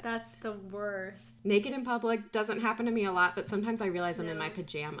hate that. That's the worst. Naked in public doesn't happen to me a lot, but sometimes I realize I'm in my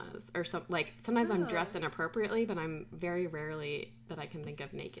pajamas or sometimes I'm dressed inappropriately, but I'm very rarely that I can think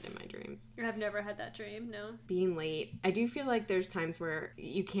of naked in my dreams. I've never had that dream, no. Being late. I do feel like there's times where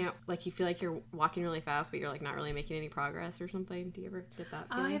you can't, like, you feel like you're walking really fast, but you're like not really making any progress or something. Do you ever get that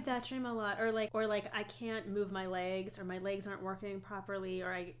feeling? I have that dream a lot. Or like I can't move my legs, or my legs aren't working properly,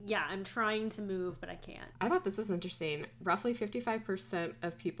 or I'm trying to move, but I can't. I thought this was interesting. Roughly 55%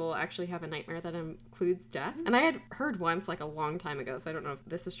 of people actually have a nightmare that includes death. And I had heard once, like a long time ago, so I don't know if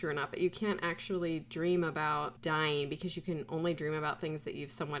this is true or not, but you can't actually dream about dying because you can only dream about things that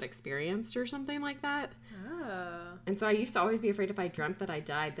you've somewhat experienced or something like that. Oh. And so I used to always be afraid if I dreamt that I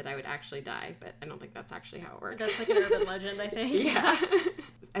died that I would actually die, but I don't think that's actually how it works. That's like an urban legend, I think. Yeah.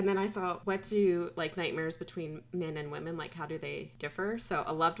 And then I saw, what do like nightmares between men and women, like how do they differ? So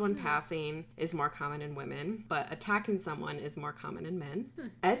a loved one passing is more common in women, but attacking someone is more common in men,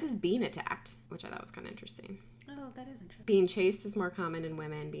 as is being attacked, which I thought was kind of interesting. Oh, that is interesting. Being chased is more common in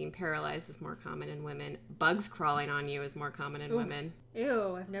women. Being paralyzed is more common in women. Bugs crawling on you is more common in women.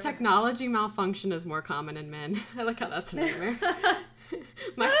 Ew, I've never... Technology malfunction is more common in men. I like how that's a nightmare.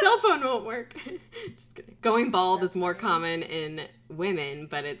 My cell phone won't work. Just kidding. Going bald is more common in women,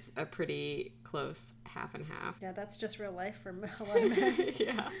 but it's a pretty close half and half. Yeah, that's just real life for a lot of men.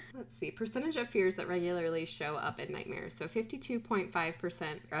 Yeah. Let's see. Percentage of fears that regularly show up in nightmares. So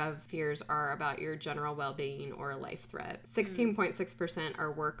 52.5% of fears are about your general well-being or a life threat. 16.6%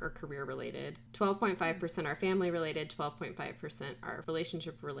 are work or career related. 12.5% are family related. 12.5% are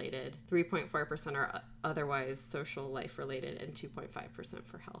relationship related. 3.4% are otherwise social life related, and 2.5%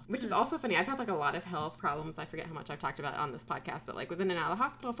 for health. Which is also funny. I've had like a lot of health problems. I forget how much I've talked about it on this podcast, but like was in and out of the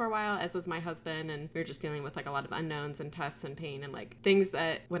hospital for a while, as was my husband, and we were just dealing with like a lot of unknowns and tests and pain and like things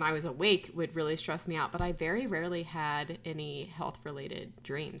that when I was awake would really stress me out. But I very rarely had any health related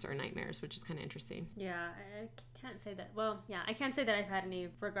dreams or nightmares, which is kind of interesting. Yeah, I can't say that. Well, yeah, I can't say that I've had any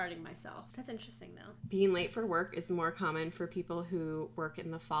regarding myself. That's interesting, though. Being late for work is more common for people who work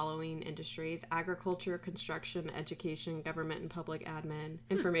in the following industries: agriculture, construction, education, government and public admin,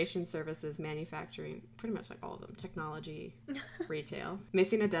 information services, manufacturing, pretty much like all of them, technology, retail.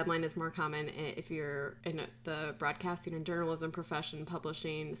 Missing a deadline is more common if you're in the broadcasting and journalism profession,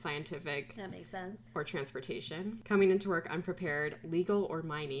 publishing, scientific. That makes sense. Or transportation. Coming into work unprepared, legal or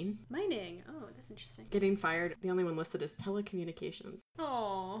mining. Mining. Oh, that's interesting. Getting fired, the only one listed is telecommunications.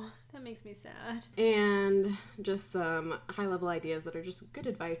 Oh, that makes me sad. And just some high-level ideas that are just good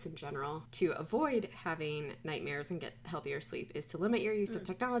advice in general. To avoid having nightmares and get healthier sleep is to limit your use of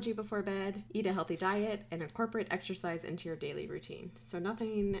technology before bed, eat a healthy diet, and incorporate exercise into your daily routine. So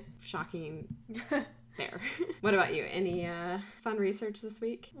nothing shocking there. What about you? Any fun research this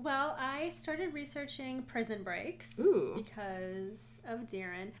week? Well, I started researching prison breaks. Ooh. Because of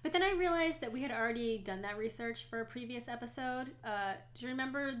Darren. But then I realized that we had already done that research for a previous episode. Do you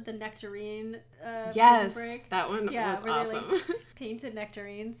remember the nectarine yes, prison break? That one was awesome. They, like, painted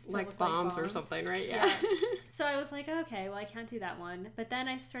nectarines to like look bombs like or something, right? Yeah. So I was like, okay, well, I can't do that one. But then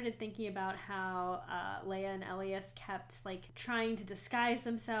I started thinking about how Leia and Elias kept like trying to disguise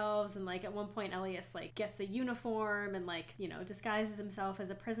themselves, and like at one point Elias like gets a uniform and like, you know, disguises himself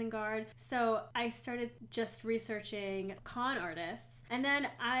as a prison guard. So I started just researching con artists, and then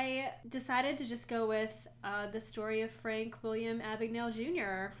I decided to just go with the story of Frank William Abagnale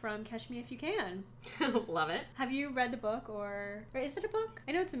Jr. from Catch Me If You Can. Love it. Have you read the book, or is it a book?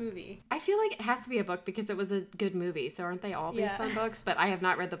 I know it's a movie. I feel like it has to be a book because it was a good movie. So aren't they all based on books? But I have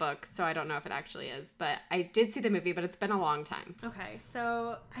not read the book, so I don't know if it actually is. But I did see the movie, but it's been a long time. Okay,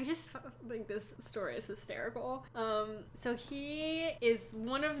 so I just think this story is hysterical. So he is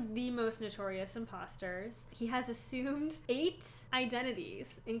one of the most notorious imposters. He has assumed 8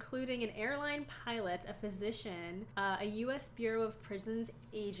 identities, including an airline pilot, a physician, a U.S. Bureau of Prisons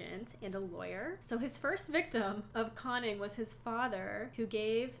agent, and a lawyer. So his first victim of conning was his father, who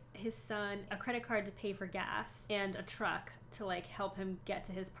gave his son a credit card to pay for gas and a truck to like help him get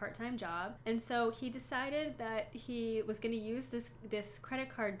to his part-time job. And so he decided that he was going to use this credit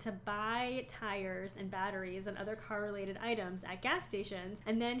card to buy tires and batteries and other car-related items at gas stations,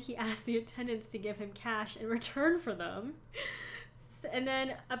 and then he asked the attendants to give him cash in return for them. And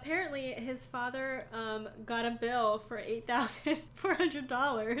then apparently his father got a bill for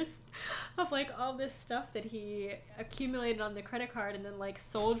 $8,400 of like all this stuff that he accumulated on the credit card and then like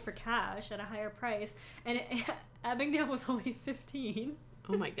sold for cash at a higher price. And Abagnale was only 15.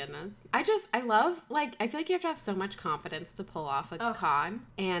 Oh my goodness. I love, like, I feel like you have to have so much confidence to pull off a con,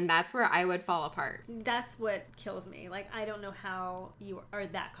 and that's where I would fall apart. That's what kills me. Like, I don't know how you are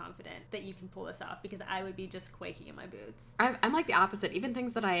that confident that you can pull this off, because I would be just quaking in my boots. I'm like the opposite. Even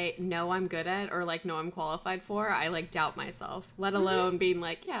things that I know I'm good at or like know I'm qualified for, I like doubt myself, let alone being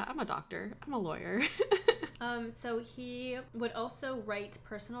like, yeah, I'm a doctor, I'm a lawyer. So he would also write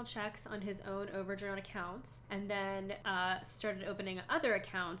personal checks on his own overdrawn accounts, and then started opening other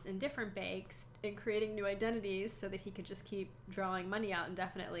accounts in different banks and creating new identities so that he could just keep drawing money out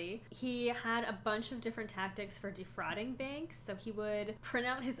indefinitely. He had a bunch of different tactics for defrauding banks. So he would print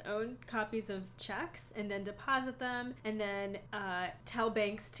out his own copies of checks and then deposit them, and then tell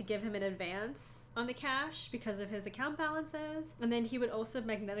banks to give him an advance on the cash because of his account balances. And then he would also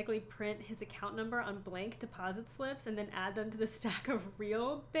magnetically print his account number on blank deposit slips and then add them to the stack of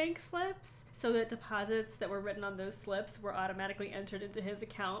real bank slips, so that deposits that were written on those slips were automatically entered into his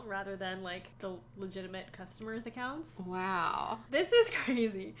account rather than like the legitimate customers' accounts. Wow. This is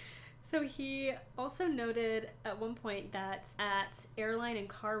crazy. So he also noted at one point that at airline and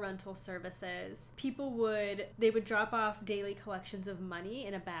car rental services, people would drop off daily collections of money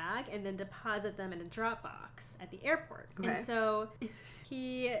in a bag and then deposit them in a drop box at the airport. Okay. And so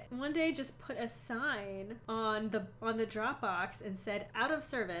he one day just put a sign on the drop box and said, "Out of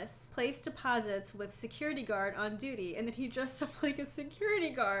service, place deposits with security guard on duty." And then he dressed up like a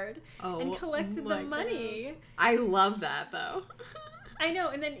security guard and collected the money. Goodness. I love that though. I know,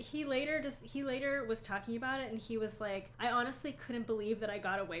 and then he later was talking about it, and he was like, "I honestly couldn't believe that I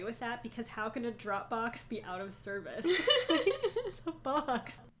got away with that, because how can a Dropbox be out of service?" It's a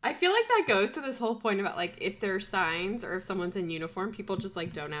box. I feel like that goes to this whole point about, like, if there are signs or if someone's in uniform, people just,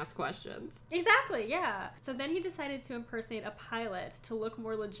 like, don't ask questions. Exactly, yeah. So then he decided to impersonate a pilot to look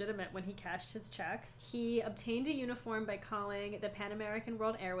more legitimate when he cashed his checks. He obtained a uniform by calling the Pan American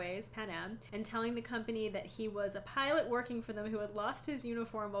World Airways, Pan Am, and telling the company that he was a pilot working for them who had lost his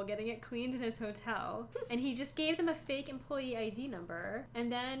uniform while getting it cleaned in his hotel. And he just gave them a fake employee ID number.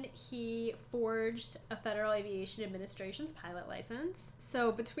 And then he forged a Federal Aviation Administration's pilot license.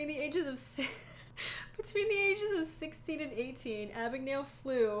 So between the ages of Between the ages of 16 and 18, Abagnale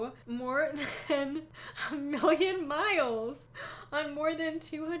flew more than 1,000,000 miles on more than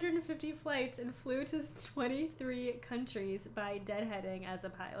 250 flights and flew to 23 countries by deadheading as a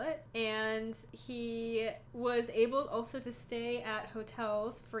pilot. And he was able also to stay at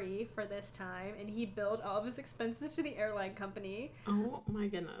hotels free for this time, and he billed all of his expenses to the airline company. Oh my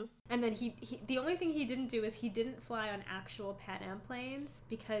goodness. And then he the only thing he didn't do is he didn't fly on actual Pan Am planes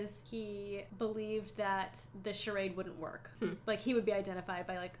because he believed that the charade wouldn't work. Like, he would be identified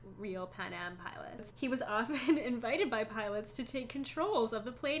by, like, real Pan Am pilots. He was often invited by pilots to take controls of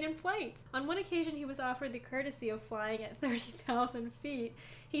the plane in flight. On one occasion, he was offered the courtesy of flying at 30,000 feet.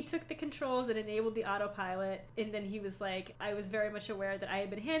 He took the controls and enabled the autopilot, and then he was like, I was very much aware that I had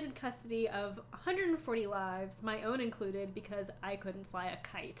been handed custody of 140 lives, my own included, because I couldn't fly a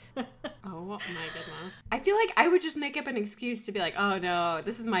kite. Oh my goodness. I feel like I would just make up an excuse to be like, oh no,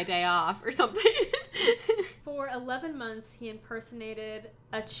 this is my day off or something. For 11 months, he impersonated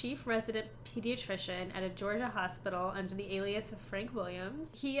a chief resident pediatrician at a Georgia hospital under the alias of Frank Williams.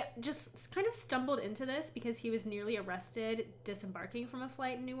 He just kind of stumbled into this because he was nearly arrested disembarking from a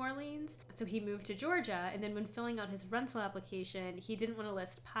flight in New Orleans. So he moved to Georgia, and then when filling out his rental application, he didn't want to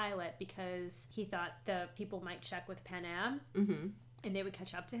list pilot because he thought the people might check with Pan Am. Mm-hmm. And they would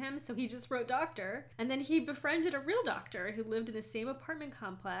catch up to him, so he just wrote doctor. And then he befriended a real doctor who lived in the same apartment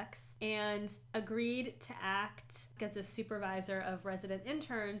complex and agreed to act as a supervisor of resident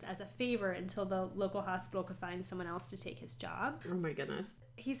interns as a favor until the local hospital could find someone else to take his job. Oh my goodness.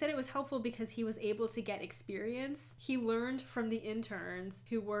 He said it was helpful because he was able to get experience. He learned from the interns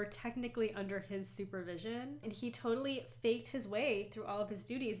who were technically under his supervision, and he totally faked his way through all of his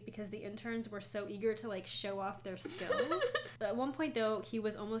duties because the interns were so eager to, like, show off their skills. At one point, though, he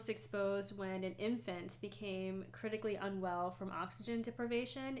was almost exposed when an infant became critically unwell from oxygen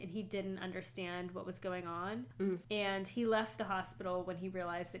deprivation, and he didn't understand what was going on. And he left the hospital when he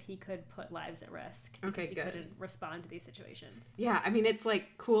realized that he could put lives at risk because he couldn't respond to these situations. Yeah, I mean, it's like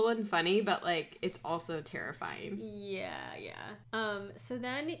cool and funny, but like it's also terrifying. Yeah. So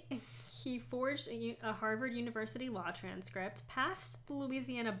then he forged a Harvard University law transcript, passed the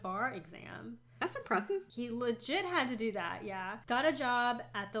Louisiana bar exam. That's impressive. He legit had to do that, yeah. Got a job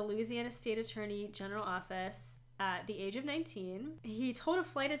at the Louisiana State Attorney General Office at the age of 19. He told a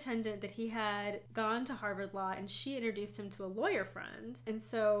flight attendant that he had gone to Harvard Law, and she introduced him to a lawyer friend. And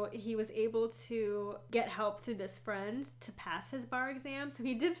so he was able to get help through this friend to pass his bar exam. So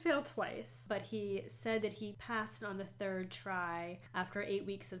he did fail twice, but he said that he passed on the third try after 8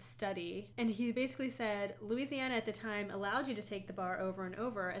 weeks of study. And he basically said, Louisiana at the time allowed you to take the bar over and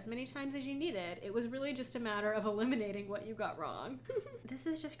over as many times as you needed. It was really just a matter of eliminating what you got wrong. This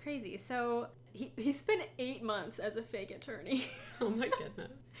is just crazy. So he spent 8 months as a fake attorney. Oh my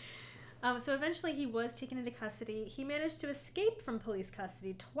goodness. So eventually he was taken into custody. He managed to escape from police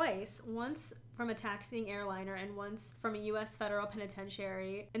custody twice, once from a taxiing airliner and once from a U.S. federal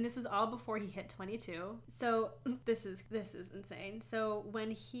penitentiary. And this was all before he hit 22. So this is insane. So when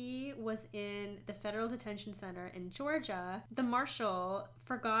he was in the federal detention center in Georgia, the marshal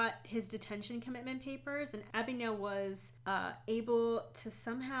forgot his detention commitment papers, and Abagnale was able to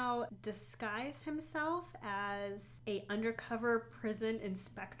somehow disguise himself as a undercover prison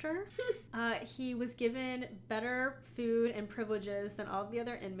inspector. He was given better food and privileges than all of the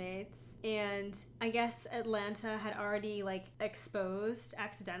other inmates. And I guess Atlanta had already, like, exposed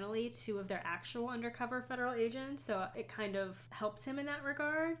accidentally 2 of their actual undercover federal agents, so it kind of helped him in that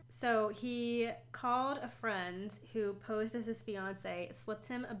regard. So he called a friend who posed as his fiance, slipped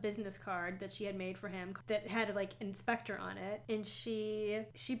him a business card that she had made for him that had, like, inspector on it, and she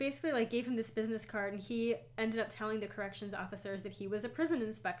basically, like, gave him this business card, and he ended up telling the corrections officers that he was a prison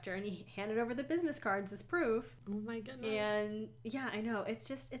inspector, and he handed over the business cards as proof. Oh my goodness. And yeah, I know,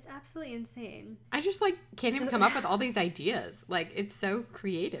 it's absolutely insane. I just, like, can't even come up with all these ideas. Like, it's so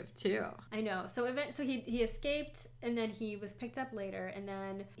creative too. I know. So he escaped, and then he was picked up later, and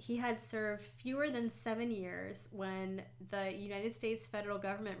then he had served fewer than 7 years when the United States federal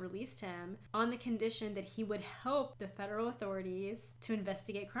government released him on the condition that he would help the federal authorities to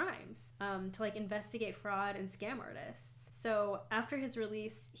investigate crimes, to, like, investigate fraud and scam artists. So after his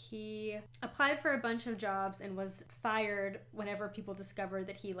release, he applied for a bunch of jobs and was fired whenever people discovered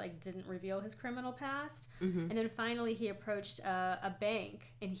that he, like, didn't reveal his criminal past. Mm-hmm. And then finally he approached a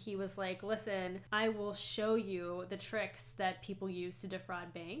bank, and he was like, listen, I will show you the tricks that people use to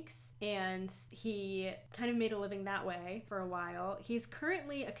defraud banks. and he kind of made a living that way for a while. He's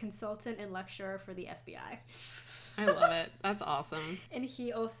currently a consultant and lecturer for the FBI. I love it. That's awesome. And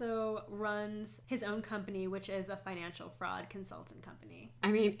he also runs his own company, which is a financial fraud consultant company.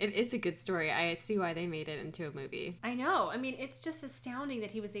 I mean, it is a good story. I see why they made it into a movie. I know. I mean, it's just astounding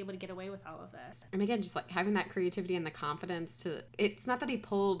that he was able to get away with all of this. And again, just like having that creativity and the confidence to, it's not that he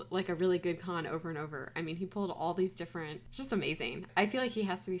pulled like a really good con over and over. I mean, he pulled all these different, it's just amazing. I feel like he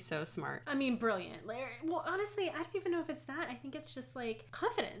has to be so smart. I mean, brilliant. Well, honestly, I don't even know if it's that. I think it's just like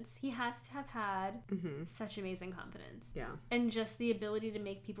confidence. He has to have had such amazing confidence. Yeah. And just the ability to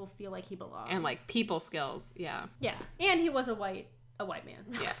make people feel like he belongs. And like people skills. Yeah. Yeah. And he was a white man.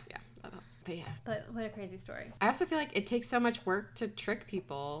 Yeah. That helps. But yeah. But what a crazy story. I also feel like it takes so much work to trick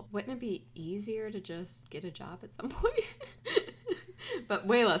people. Wouldn't it be easier to just get a job at some point? But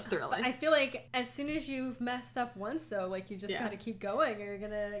way less thrilling. I feel like as soon as you've messed up once, though, like you just gotta keep going, or you're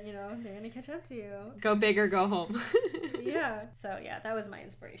gonna, they're gonna catch up to you. Go big or go home. Yeah. So yeah, that was my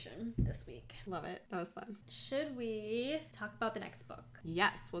inspiration this week. Love it. That was fun. Should we talk about the next book?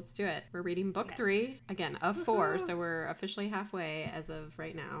 Yes, let's do it. We're reading book 3, again, of 4, so we're officially halfway as of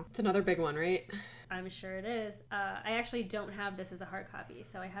right now. It's another big one, right? I'm sure it is. I actually don't have this as a hard copy,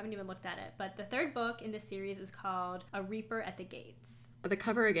 so I haven't even looked at it. But the third book in this series is called A Reaper at the Gates. The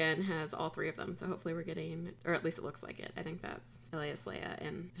cover, again, has all 3 of them, so hopefully we're getting, or at least it looks like it. I think that's Elias, Leia,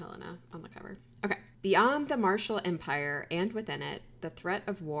 and Helena on the cover. Okay. Beyond the martial empire and within it, the threat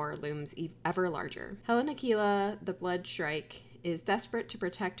of war looms ever larger. Helena Keela, the Blood Shrike, is desperate to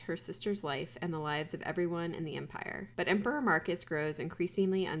protect her sister's life and the lives of everyone in the Empire. But Emperor Marcus grows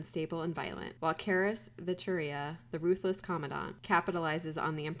increasingly unstable and violent, while Karis Vituria, the ruthless commandant, capitalizes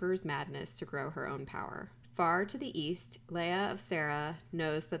on the Emperor's madness to grow her own power. Far to the east, Leia of Sarah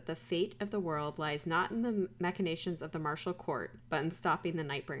knows that the fate of the world lies not in the machinations of the martial court, but in stopping the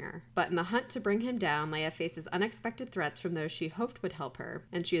Nightbringer. But in the hunt to bring him down, Leia faces unexpected threats from those she hoped would help her,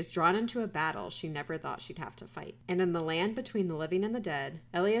 and she is drawn into a battle she never thought she'd have to fight. And in the land between the living and the dead,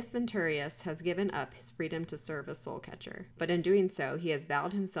 Elias Venturius has given up his freedom to serve as soul catcher. But in doing so, he has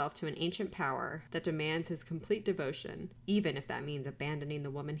vowed himself to an ancient power that demands his complete devotion, even if that means abandoning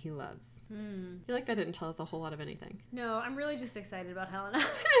the woman he loves. I feel like that didn't tell us a whole lot of anything. No, I'm really just excited about Helena.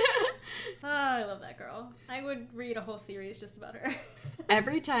 I love that girl. I would read a whole series just about her.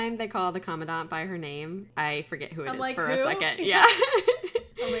 Every time they call the Commandant by her name, I forget who it is for who? a second. Yeah.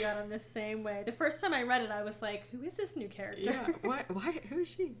 Oh my god, I'm the same way. The first time I read it, I was like, who is this new character? Yeah, why, who is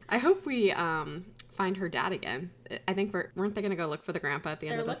she? I hope we find her dad again. I think weren't they going to go look for the grandpa at the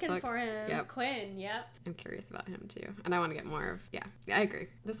end of this book? They're looking for him. Yep. Quinn, yep. I'm curious about him too. And I want to get more of, yeah, I agree.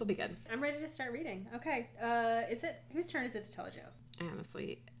 This will be good. I'm ready to start reading. Okay, whose turn is it to tell a joke?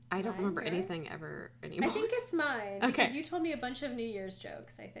 I don't remember anything ever anymore. I think it's mine. Okay. Because you told me a bunch of New Year's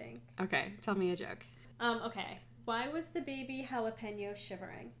jokes, I think. Okay, tell me a joke. Okay. Why was the baby jalapeno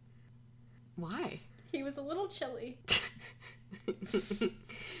shivering? Why? He was a little chilly.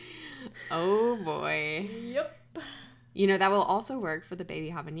 Oh boy. Yep. That will also work for the baby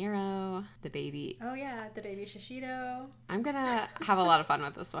habanero, the baby... Oh yeah, the baby shishito. I'm gonna have a lot of fun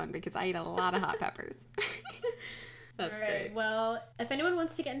with this one because I eat a lot of hot peppers. That's great. Well, if anyone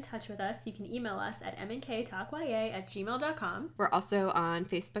wants to get in touch with us, you can email us at mnktalkya@gmail.com. We're also on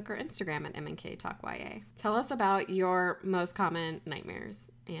Facebook or Instagram at mnktalkya. Tell us about your most common nightmares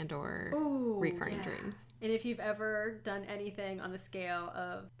and or recurring dreams. And if you've ever done anything on the scale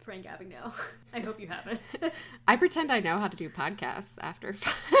of Frank Abagnale, I hope you haven't. I pretend I know how to do podcasts after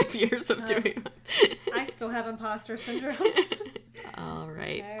 5 years of doing one. I still have imposter syndrome. All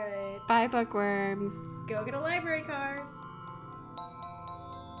right. All right. Bye, bookworms. Go get a library card.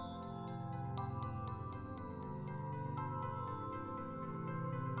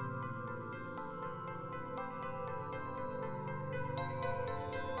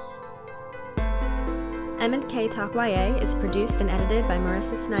 M&K Talk YA is produced and edited by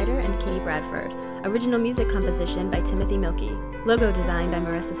Marissa Snyder and Katie Bradford. Original music composition by Timothy Milkey. Logo design by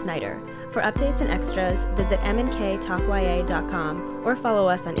Marissa Snyder. For updates and extras, visit mnktalkya.com or follow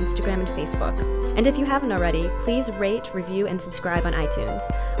us on Instagram and Facebook. And if you haven't already, please rate, review, and subscribe on iTunes.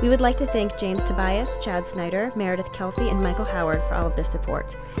 We would like to thank James Tobias, Chad Snyder, Meredith Kelfie, and Michael Howard for all of their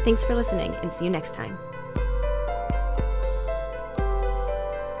support. Thanks for listening, and see you next time.